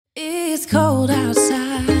It's cold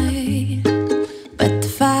outside, but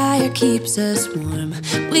the fire keeps us warm.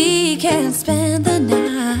 We can spend the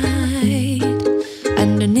night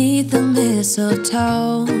underneath the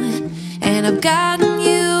mistletoe. And I've gotten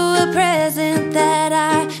you a present that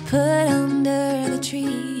I put under the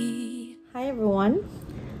tree. Hi everyone,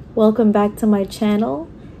 welcome back to my channel.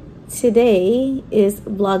 Today is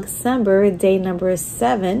Vlogcember day number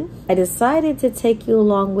 7. I decided to take you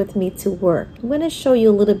along with me to work. I'm going to show you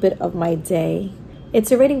a little bit of my day.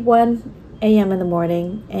 It's already 1 a.m. in the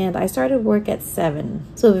morning and I started work at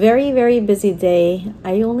 7. So very busy day.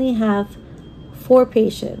 I only have 4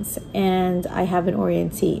 patients and I have an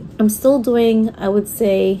orientee. I'm still doing, I would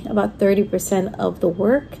say, about 30% of the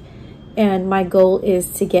work. And my goal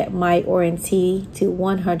is to get my orientee to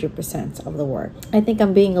 100% of the work. I think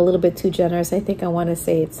I'm being a little bit too generous. I think I want to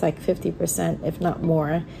say it's like 50%, if not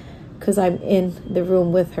more, because I'm in the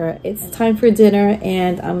room with her. It's time for dinner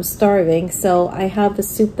and I'm starving. So I have the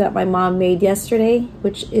soup that my mom made yesterday,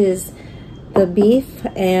 which is the beef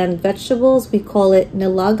and vegetables. We call it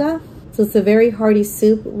nilaga. So it's a very hearty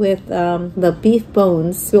soup with the beef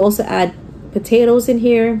bones. We also add potatoes in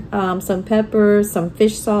here, some peppers, some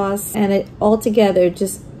fish sauce, and it all together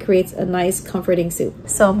just creates a nice comforting soup.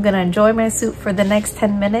 So I'm gonna enjoy my soup for the next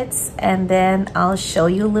 10 minutes and then I'll show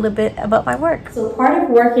you a little bit about my work. So part of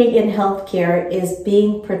working in healthcare is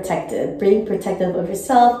being protective of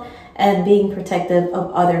yourself and being protective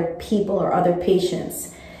of other people or other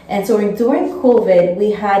patients. And so during COVID,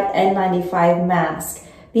 we had N95 masks.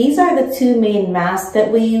 These are the 2 main masks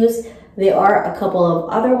that we use. There are a couple of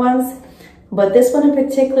other ones, but this one in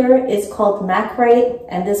particular is called Macrite,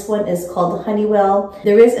 and this one is called Honeywell.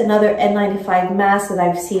 There is another N95 mask that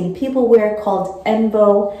I've seen people wear called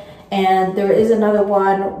Envo, and there is another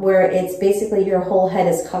one where it's basically your whole head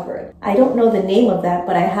is covered. I don't know the name of that,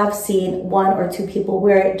 but I have seen 1 or 2 people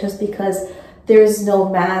wear it just because there's no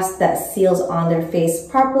mask that seals on their face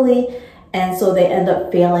properly, and so they end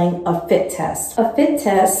up failing a fit test. A fit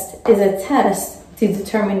test is a test to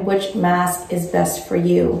determine which mask is best for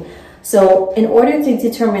you. So in order to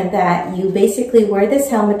determine that, you basically wear this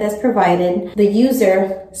helmet that's provided. The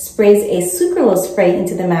user sprays a sucralose spray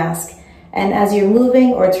into the mask. And as you're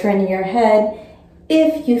moving or turning your head,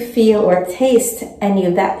 if you feel or taste any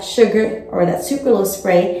of that sugar or that sucralose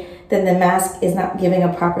spray, then the mask is not giving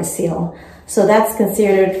a proper seal. So that's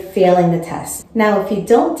considered failing the test. Now, if you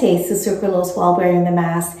don't taste the sucralose while wearing the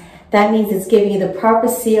mask, that means it's giving you the proper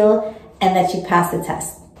seal and that you passed the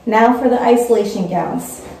test. Now for the isolation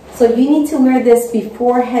gowns. So you need to wear this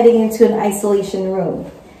before heading into an isolation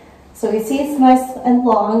room. So you see it's nice and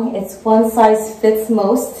long. It's one size fits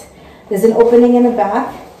most. There's an opening in the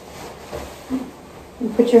back. You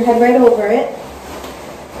put your head right over it.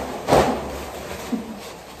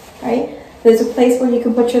 Right? There's a place where you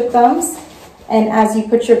can put your thumbs. And as you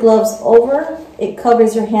put your gloves over, it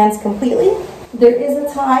covers your hands completely. There is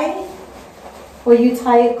a tie where you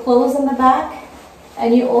tie it closed in the back.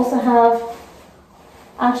 And you also have,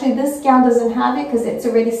 actually this gown doesn't have it because it's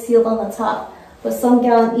already sealed on the top, but some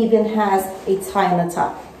gown even has a tie on the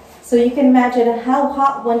top. So you can imagine how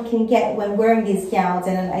hot one can get when wearing these gowns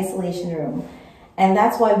in an isolation room. And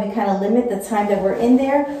that's why we kind of limit the time that we're in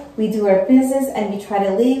there. We do our business and we try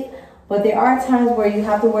to leave, but there are times where you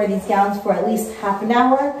have to wear these gowns for at least half an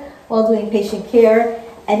hour while doing patient care,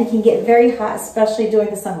 and it can get very hot, especially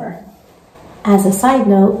during the summer. As a side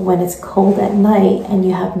note, when it's cold at night and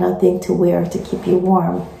you have nothing to wear to keep you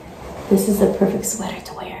warm, this is the perfect sweater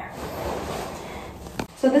to wear.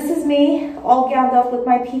 So this is me all gowned up with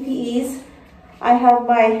my PPEs. I have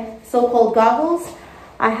my so-called goggles.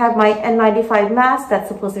 I have my N95 mask that's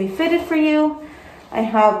supposed to be fitted for you. I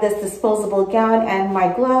have this disposable gown and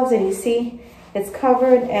my gloves, and you see it's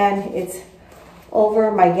covered and it's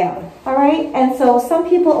over my gown. All right, and so some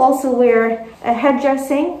people also wear a head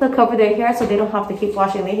dressing to cover their hair so they don't have to keep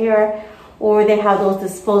washing their hair, or they have those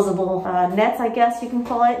disposable nets, I guess you can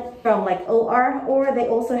call it, from like OR, or they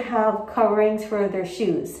also have coverings for their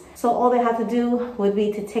shoes. So all they have to do would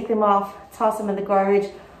be to take them off, toss them in the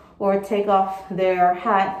garbage, or take off their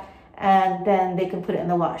hat, and then they can put it in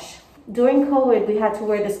the wash. During COVID, we had to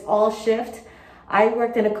wear this all shift. I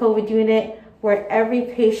worked in a COVID unit where every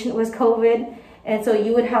patient was COVID, and so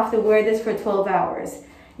you would have to wear this for 12 hours.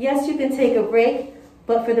 Yes, you can take a break,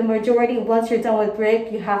 but for the majority, once you're done with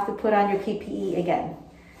break, you have to put on your PPE again.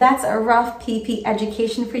 That's a rough PPE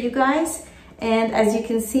education for you guys. And as you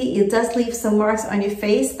can see, it does leave some marks on your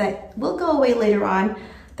face that will go away later on.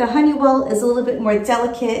 The Honeywell is a little bit more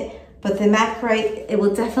delicate, but the Macrite, it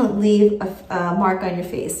will definitely leave a mark on your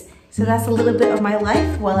face. So that's a little bit of my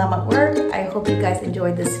life while I'm at work. I hope you guys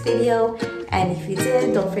enjoyed this video. And if you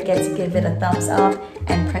did, don't forget to give it a thumbs up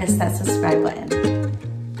and press that subscribe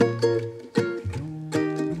button.